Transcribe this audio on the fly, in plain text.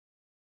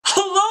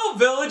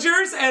Hello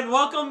villagers and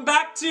welcome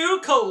back to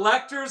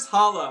Collector's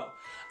Hollow.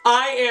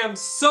 I am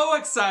so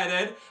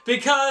excited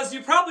because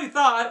you probably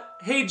thought,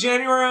 hey,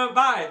 January went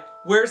by,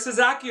 where's his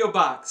Accio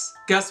box?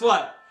 Guess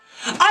what?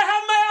 I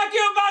have my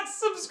Accio box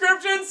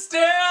subscription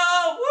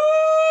still!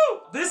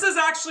 Woo! This is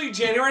actually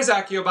January's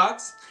Accio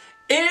box.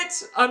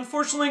 It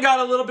unfortunately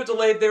got a little bit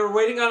delayed. They were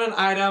waiting on an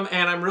item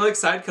and I'm really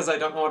excited because I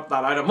don't know what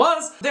that item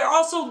was. They're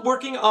also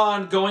working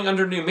on going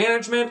under new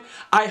management.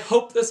 I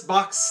hope this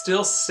box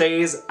still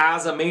stays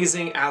as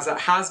amazing as it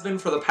has been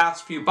for the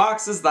past few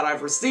boxes that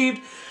I've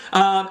received.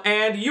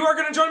 And you are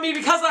going to join me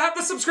because I have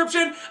the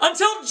subscription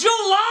until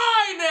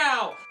July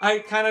now! I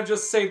kind of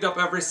just saved up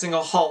every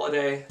single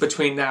holiday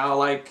between now,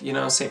 like, you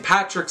know, St.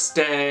 Patrick's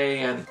Day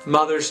and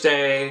Mother's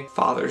Day,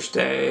 Father's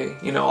Day,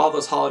 you know, all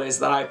those holidays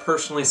that I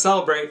personally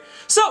celebrate.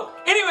 So,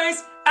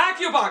 anyways,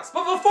 Accio box.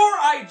 But before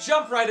I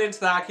jump right into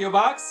the Accio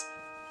box,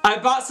 I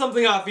bought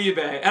something off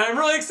eBay. And I'm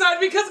really excited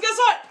because guess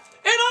what?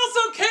 It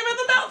also came in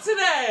the mail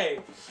today!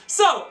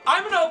 So,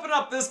 I'm gonna open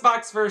up this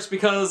box first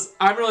because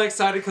I'm really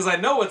excited because I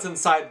know what's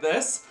inside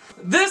this.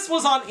 This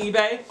was on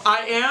eBay.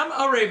 I am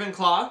a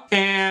Ravenclaw,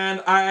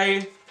 and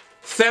I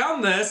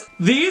found this.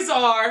 These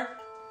are,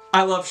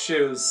 I love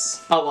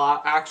shoes a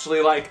lot,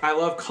 actually. Like, I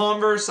love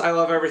Converse, I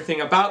love everything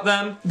about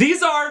them.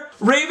 These are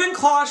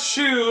Ravenclaw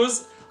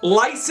Shoes,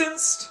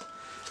 licensed,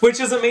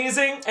 which is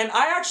amazing. And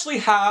I actually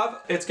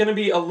have, it's gonna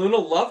be a Luna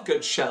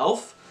Lovegood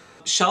shelf.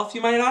 Shelf, you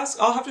might ask?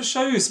 I'll have to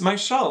show you my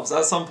shelves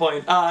at some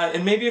point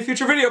in maybe a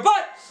future video,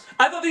 but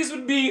I thought these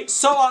would be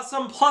so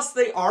awesome. Plus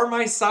they are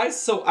my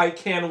size, so I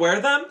can wear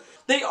them.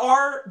 They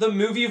are the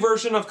movie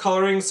version of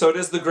coloring, so it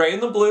is the gray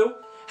and the blue.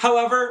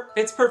 However,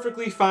 it's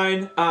perfectly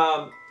fine.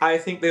 I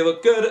think they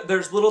look good.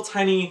 There's little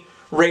tiny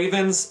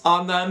ravens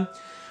on them,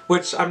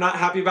 which I'm not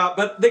happy about,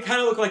 but they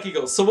kind of look like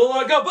eagles, so we'll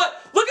let it go.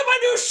 But look at my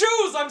new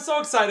shoes! I'm so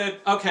excited.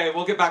 Okay,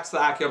 we'll get back to the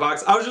Accio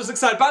box. I was just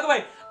excited. By the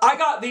way, I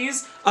got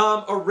these,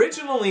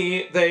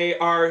 originally they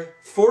are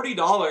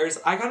 $40.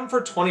 I got them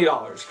for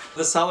 $20.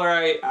 The seller,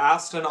 I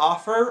asked an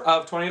offer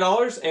of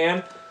 $20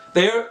 and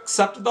they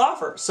accepted the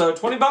offer. So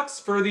 20 bucks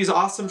for these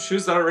awesome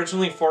shoes that are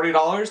originally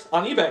 $40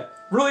 on eBay.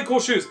 Really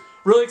cool shoes.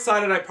 Really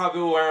excited. I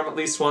probably will wear them at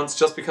least once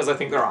just because I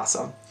think they're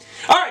awesome.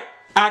 All right,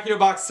 Accio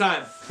box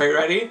time. Are you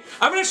ready?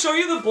 I'm gonna show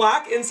you the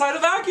black inside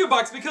of the Accio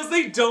box because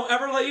they don't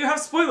ever let you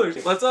have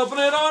spoilers. Let's open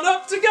it on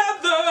up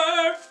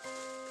together.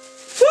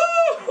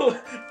 Woo!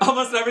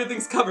 Almost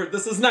everything's covered.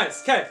 This is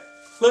nice. Okay,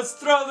 let's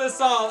throw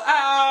this all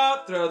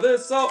out. Throw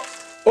this all.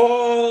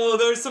 Oh,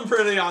 there's some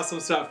pretty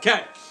awesome stuff.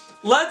 Okay,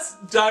 let's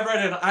dive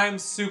right in. I'm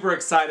super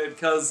excited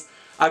because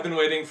I've been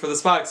waiting for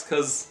this box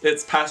because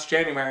it's past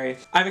January.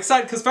 I'm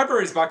excited because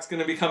February's box is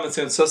going to be coming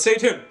soon, so stay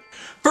tuned.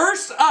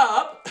 First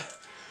up,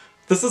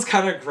 this is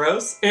kind of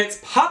gross. It's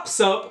Pop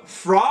Soap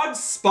Frog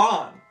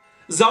Spawn.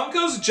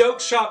 Zonkos Joke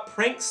Shop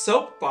Prank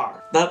Soap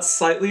Bar. That's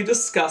slightly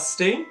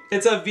disgusting.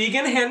 It's a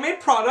vegan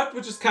handmade product,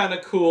 which is kind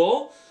of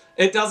cool.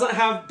 It doesn't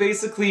have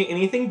basically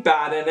anything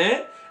bad in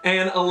it,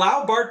 and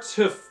allow bar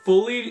to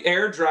fully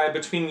air dry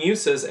between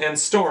uses and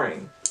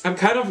storing. I'm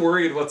kind of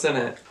worried what's in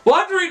it. We'll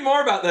have to read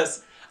more about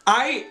this.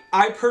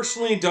 I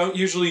personally don't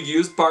usually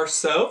use bar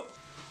soap.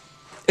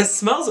 It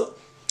smells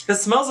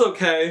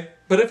okay,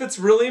 but if it's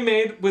really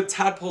made with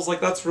tadpoles,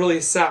 like, that's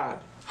really sad.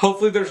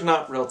 Hopefully there's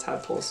not real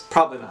tadpoles.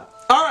 Probably not.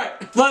 All right,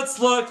 let's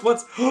look.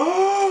 What's...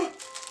 Ah!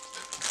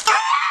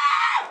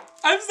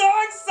 I'm so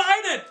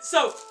excited!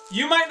 So,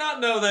 you might not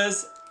know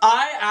this.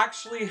 I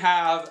actually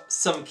have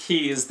some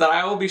keys that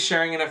I will be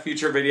sharing in a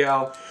future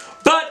video.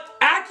 But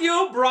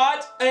Accio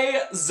brought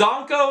a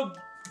Zonko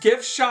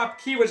gift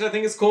shop key, which I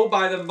think is cool,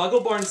 by the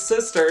Muggleborn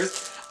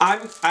sisters. I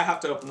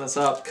have to open this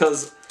up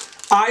because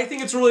I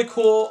think it's really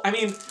cool. I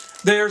mean,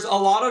 there's a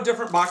lot of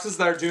different boxes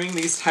that are doing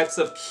these types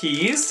of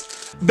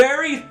keys.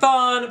 Very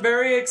fun,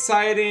 very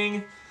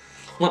exciting.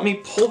 Let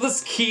me pull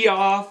this key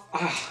off.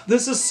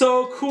 This is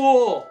so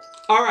cool.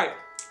 All right,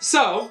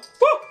 so,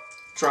 woo,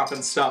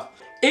 dropping stuff.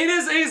 It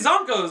is a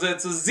Zonkos.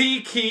 It's a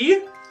Z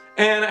key,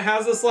 and it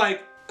has this,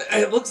 like,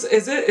 it looks,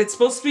 it's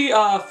supposed to be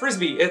a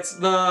frisbee. It's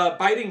the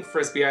biting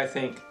frisbee, I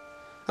think.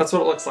 That's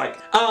what it looks like.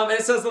 And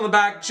it says on the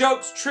back,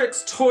 jokes,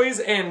 tricks, toys,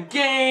 and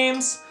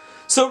games.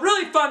 So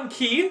really fun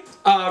key,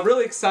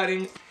 really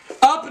exciting.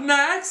 Up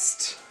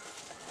next,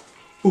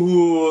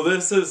 ooh,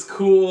 this is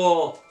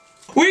cool.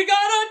 We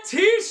got a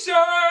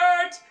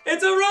t-shirt!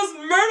 It's a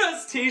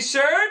Rosmerta's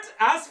t-shirt.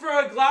 Ask for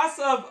a glass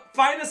of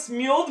finest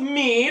mulled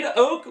mead,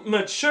 oak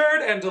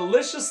matured and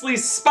deliciously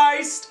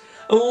spiced.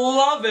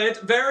 Love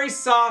it. Very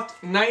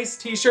soft, nice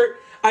t-shirt.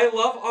 I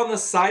love on the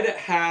side it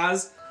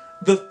has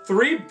the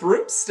 3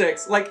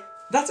 broomsticks. Like,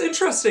 that's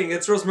interesting.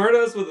 It's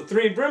Rosmerta's with the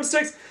 3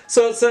 broomsticks.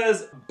 So it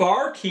says,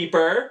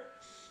 barkeeper,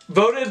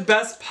 voted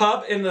best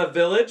pub in the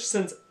village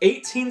since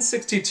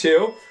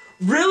 1862.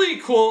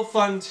 Really cool,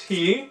 fun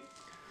tee.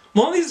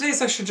 One of these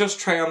days I should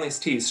just try on these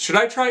tees. Should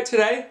I try it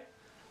today?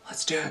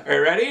 Let's do it. Are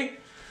you ready?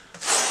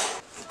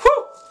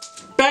 Whew!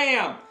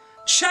 Bam!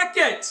 Check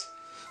it!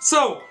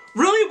 So,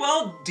 really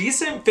well,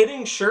 decent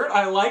fitting shirt.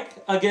 I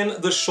like, again,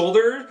 the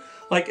shoulder.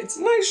 Like, it's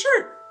a nice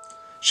shirt.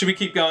 Should we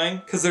keep going?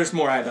 Because there's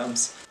more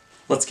items.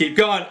 Let's keep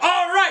going.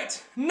 All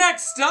right,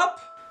 next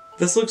up.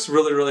 This looks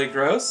really, really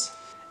gross.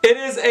 It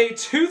is a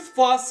tooth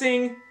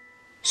flossing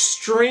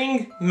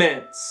string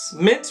mints.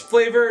 Mint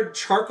flavored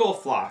charcoal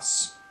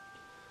floss.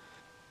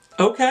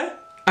 Okay,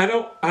 I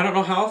don't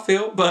know how I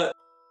feel, but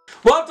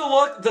we'll have to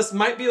look. This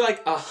might be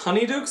like a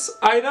Honeydukes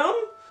item.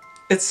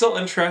 It's still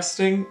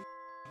interesting.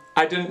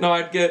 I didn't know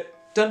I'd get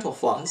dental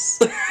floss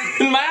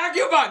in my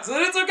Accio box, and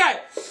it's okay.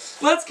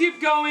 Let's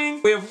keep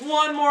going. We have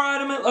one more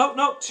item. Oh,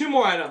 no, two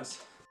more items.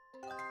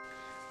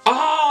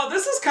 Oh,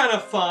 this is kind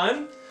of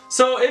fun.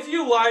 So if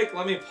you like,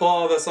 let me pull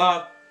all this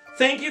off.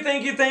 Thank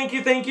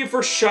you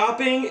for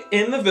shopping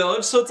in the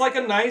village. So it's like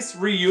a nice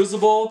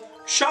reusable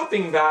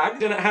shopping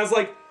bag, and it has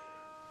like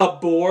a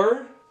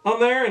boar on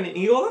there and an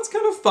eagle. That's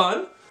kind of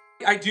fun.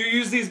 I do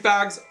use these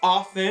bags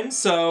often,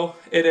 so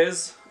it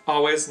is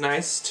always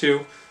nice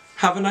to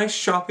have a nice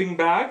shopping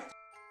bag.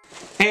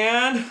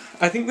 And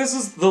I think this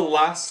is the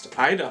last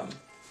item.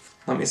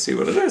 Let me see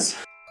what it is.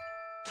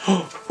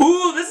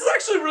 Ooh, this is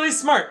actually really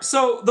smart.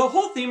 So the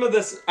whole theme of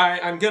this,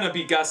 I'm gonna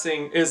be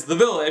guessing, is the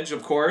village,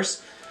 of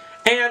course.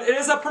 And it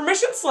is a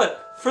permission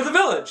slip for the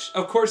village,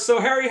 of course. So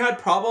Harry had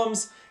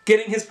problems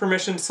getting his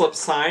permission slip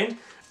signed,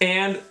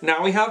 and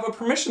now we have a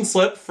permission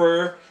slip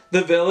for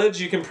the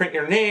village. You can print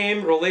your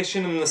name,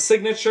 relation, and the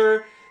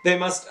signature. They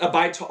must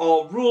abide to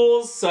all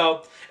rules.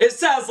 So it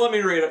says, let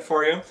me read it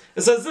for you.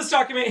 It says, this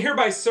document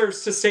hereby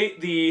serves to state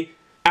the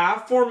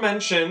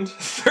aforementioned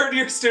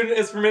third-year student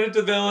is permitted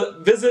to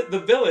visit the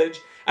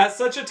village at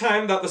such a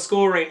time that the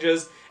school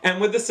arranges, and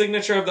with the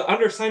signature of the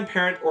undersigned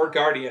parent or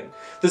guardian.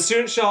 The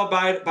student shall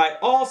abide by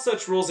all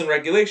such rules and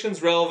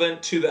regulations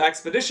relevant to the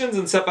expeditions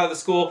and set by the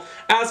school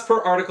as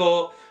per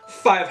Article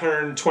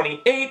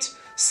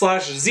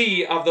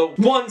 528/Z of the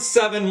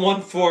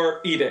 1714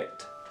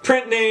 Edict.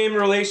 Print name,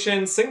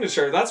 relation,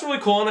 signature. That's really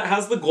cool, and it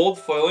has the gold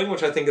foiling,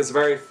 which I think is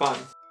very fun.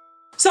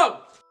 So,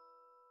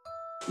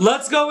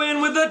 let's go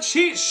in with the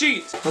cheat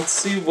sheet. Let's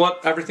see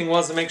what everything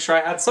was and make sure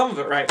I had some of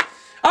it right.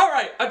 All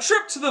right, a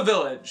trip to the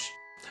village.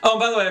 Oh, and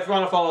by the way, if you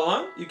want to follow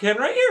along, you can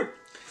right here.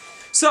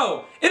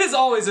 So, it is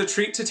always a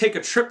treat to take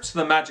a trip to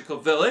the magical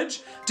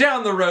village,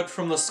 down the road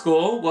from the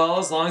school, well,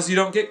 as long as you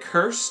don't get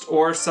cursed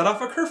or set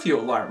off a curfew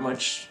alarm,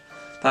 which,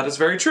 that is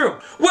very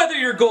true. Whether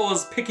your goal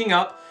is picking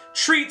up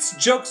treats,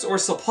 jokes, or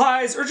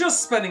supplies, or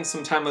just spending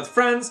some time with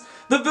friends,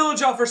 the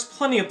village offers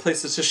plenty of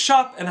places to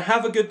shop and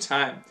have a good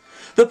time.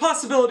 The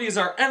possibilities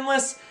are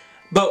endless,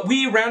 but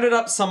we rounded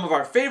up some of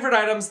our favorite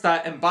items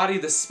that embody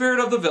the spirit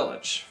of the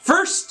village.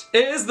 First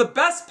is the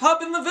best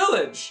pub in the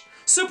village,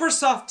 Super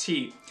Soft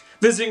Tea.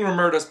 Visiting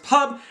Rosmerta's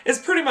pub is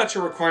pretty much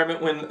a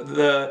requirement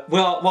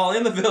while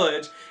in the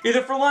village,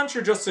 either for lunch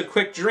or just a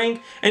quick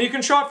drink, and you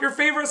can show off your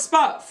favorite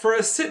spot for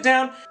a sit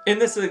down in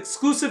this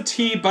exclusive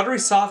tea, buttery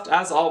soft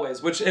as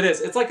always, which it is.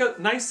 It's like a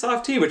nice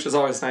soft tea, which is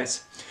always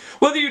nice.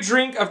 Whether you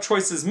drink of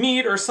choice is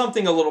mead or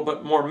something a little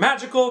bit more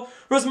magical,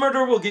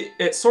 Rosmerta will get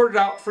it sorted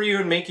out for you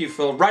and make you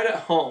feel right at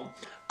home.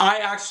 I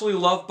actually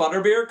love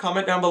butterbeer.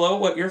 Comment down below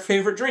what your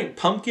favorite drink.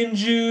 Pumpkin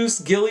juice,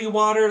 gilly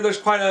water, there's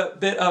quite a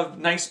bit of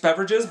nice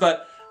beverages,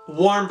 but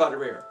warm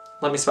butterbeer.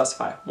 Let me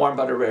specify. Warm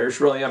butterbeer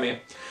is really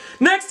yummy.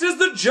 Next is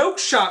the joke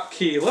shop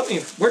key. Where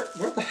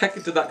the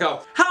heck did that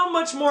go? How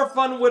much more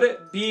fun would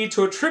it be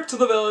to a trip to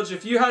the village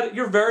if you had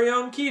your very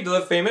own key to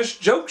the famous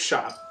joke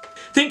shop?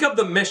 Think of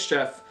the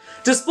mischief.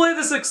 Display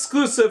this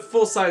exclusive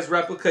full-size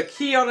replica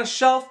key on a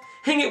shelf,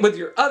 hang it with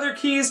your other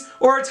keys,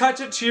 or attach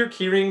it to your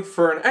keyring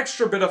for an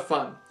extra bit of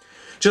fun.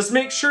 Just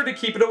make sure to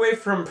keep it away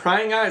from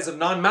prying eyes of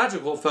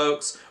non-magical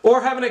folks,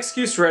 or have an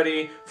excuse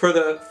ready for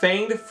the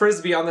fanged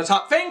frisbee on the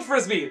top. Fanged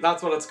frisbee!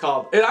 That's what it's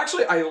called. It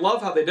actually, I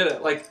love how they did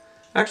it. Like,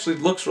 actually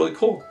looks really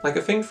cool. Like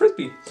a fanged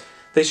frisbee.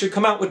 They should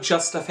come out with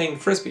just a fanged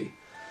frisbee.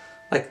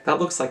 Like, that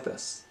looks like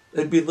this.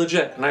 It'd be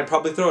legit, and I'd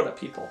probably throw it at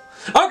people.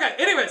 Okay,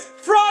 anyways,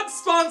 frog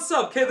spawn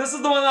soap. Okay, this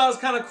is the one that I was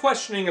kind of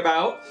questioning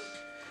about.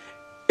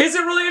 Is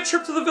it really a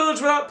trip to the village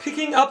without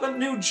picking up a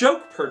new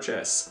joke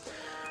purchase?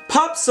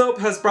 Pop Soap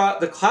has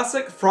brought the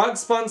classic frog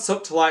spawn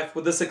soap to life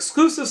with this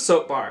exclusive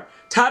soap bar.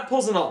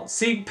 Tadpoles and all.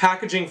 See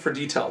packaging for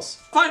details.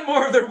 Find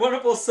more of their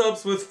wonderful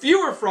soaps with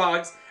fewer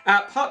frogs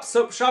at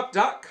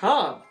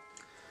popsoapshop.com.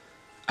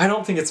 I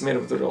don't think it's made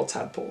of the real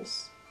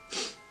tadpoles.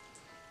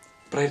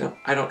 But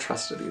I don't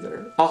trust it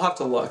either. I'll have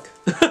to look.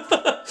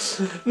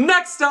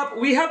 Next up,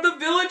 we have the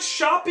village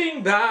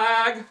shopping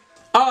bag.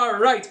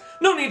 Alright,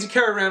 no need to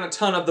carry around a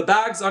ton of the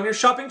bags on your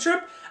shopping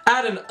trip.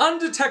 Add an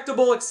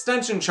undetectable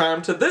extension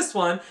charm to this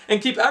one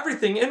and keep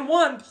everything in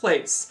one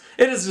place.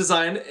 Its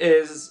design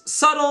is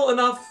subtle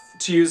enough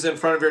to use in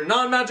front of your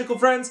non-magical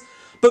friends,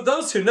 but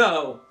those who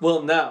know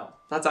will know.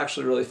 That's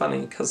actually really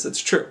funny because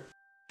it's true.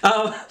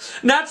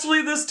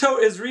 Naturally, this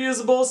tote is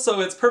reusable,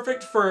 so it's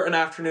perfect for an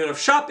afternoon of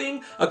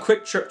shopping, a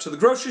quick trip to the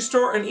grocery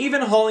store, and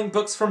even hauling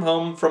books from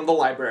home from the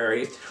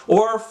library,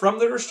 or from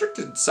the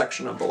restricted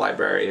section of the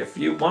library, if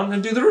you want to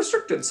do the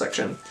restricted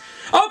section.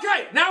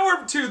 Okay, now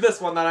we're to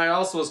this one that I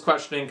also was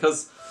questioning,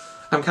 because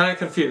I'm kind of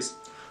confused.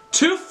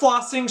 Tooth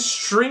flossing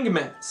string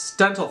mints,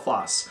 dental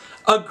floss.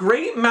 A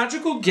great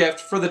magical gift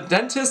for the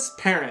dentist's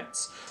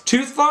parents.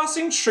 Tooth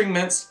flossing string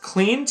mints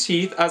clean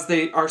teeth as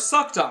they are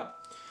sucked on.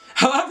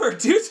 However,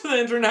 due to the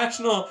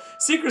international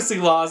secrecy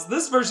laws,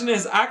 this version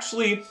is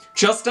actually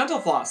just dental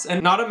floss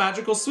and not a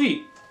magical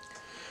sweet.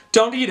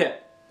 Don't eat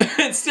it.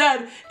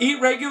 Instead,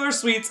 eat regular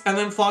sweets and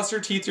then floss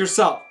your teeth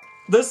yourself.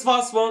 This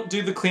floss won't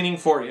do the cleaning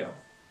for you.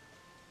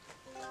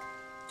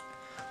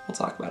 We'll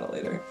talk about it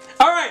later.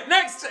 Alright,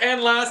 next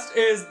and last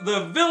is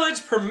the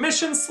village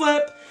permission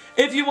slip.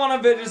 If you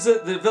want to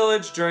visit the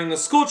village during the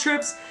school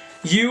trips,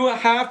 you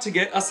have to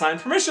get a signed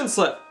permission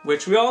slip,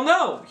 which we all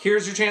know.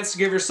 Here's your chance to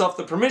give yourself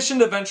the permission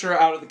to venture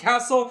out of the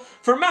castle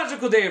for a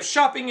magical day of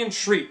shopping and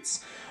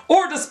treats.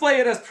 Or display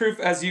it as proof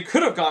as you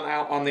could have gone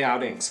out on the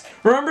outings.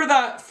 Remember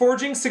that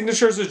forging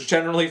signatures is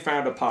generally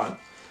frowned upon.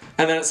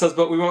 And then it says,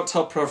 but we won't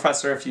tell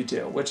Professor if you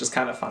do, which is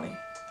kind of funny.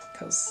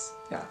 Because,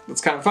 yeah,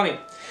 it's kind of funny.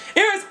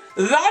 Anyways,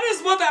 that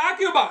is what the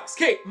Accio box.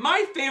 Okay,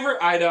 my favorite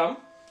item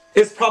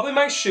is probably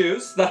my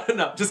shoes.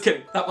 No, just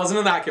kidding. That wasn't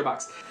in the Accio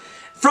box.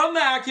 From the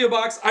Accio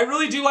box, I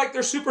really do like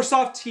their super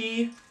soft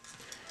tee.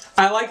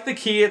 I like the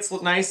key. It's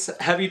a nice,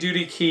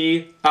 heavy-duty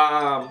key.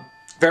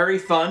 Very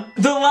fun.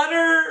 The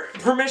letter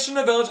Permission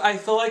to Village, I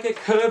feel like it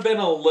could have been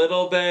a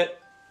little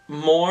bit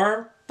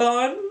more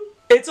fun.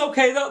 It's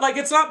okay though. Like,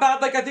 it's not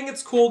bad. Like, I think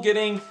it's cool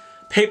getting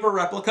paper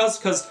replicas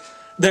because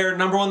they're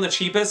number one, the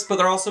cheapest, but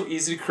they're also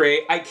easy to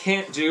create. I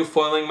can't do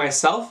foiling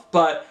myself,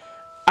 but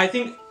I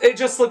think it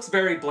just looks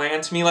very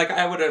bland to me. Like,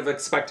 I would have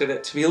expected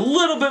it to be a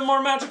little bit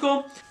more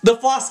magical. The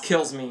floss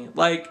kills me.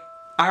 Like,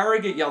 I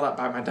already get yelled at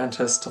by my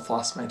dentist to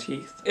floss my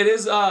teeth. It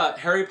is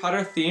Harry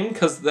Potter themed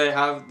because they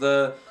have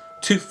the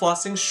tooth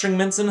flossing string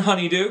mints and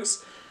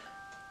honeydukes.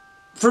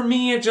 For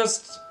me,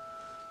 it's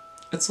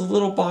a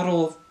little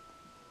bottle of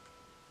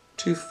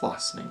tooth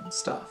flossing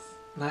stuff.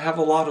 And I have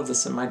a lot of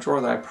this in my drawer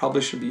that I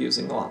probably should be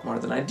using a lot more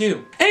than I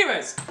do.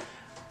 Anyways,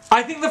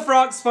 I think the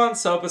frog spawn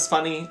soap is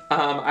funny.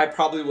 I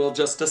probably will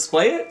just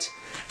display it.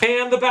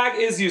 And the bag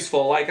is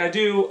useful. Like, I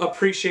do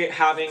appreciate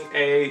having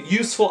a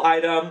useful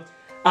item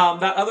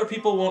that other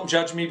people won't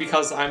judge me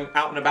because I'm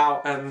out and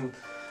about, and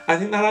I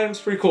think that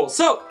item's pretty cool.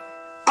 So,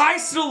 I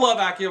still love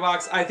Accio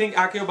box. I think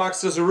Accio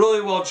box does a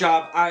really well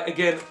job.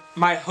 Again,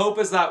 my hope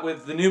is that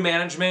with the new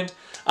management,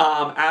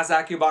 as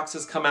Accio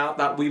boxes come out,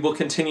 that we will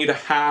continue to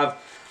have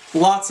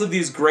lots of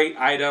these great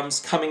items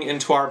coming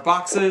into our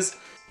boxes.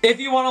 If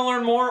you want to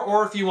learn more,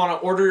 or if you want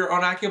to order your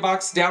own Accio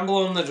box, down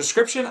below in the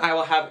description, I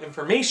will have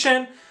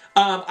information.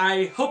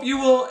 I hope you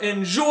will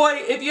enjoy.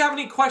 If you have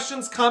any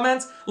questions,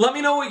 comments, let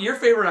me know what your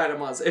favorite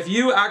item was. If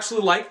you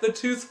actually like the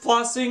tooth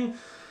flossing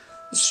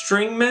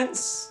string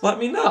mints, let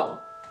me know.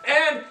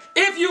 And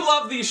if you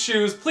love these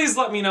shoes, please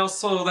let me know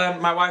so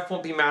then my wife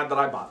won't be mad that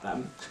I bought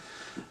them.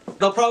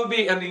 They'll probably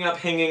be ending up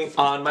hanging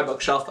on my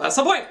bookshelf at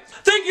some point.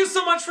 Thank you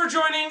so much for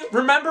joining.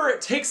 Remember,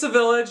 it takes a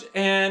village,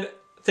 and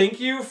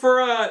thank you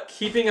for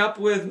keeping up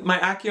with my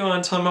Accio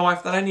and telling my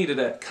wife that I needed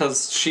it,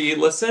 because she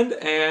listened,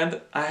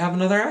 and I have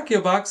another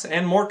Accio box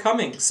and more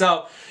coming.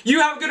 So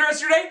you have a good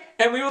rest of your day,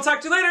 and we will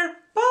talk to you later.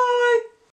 Bye!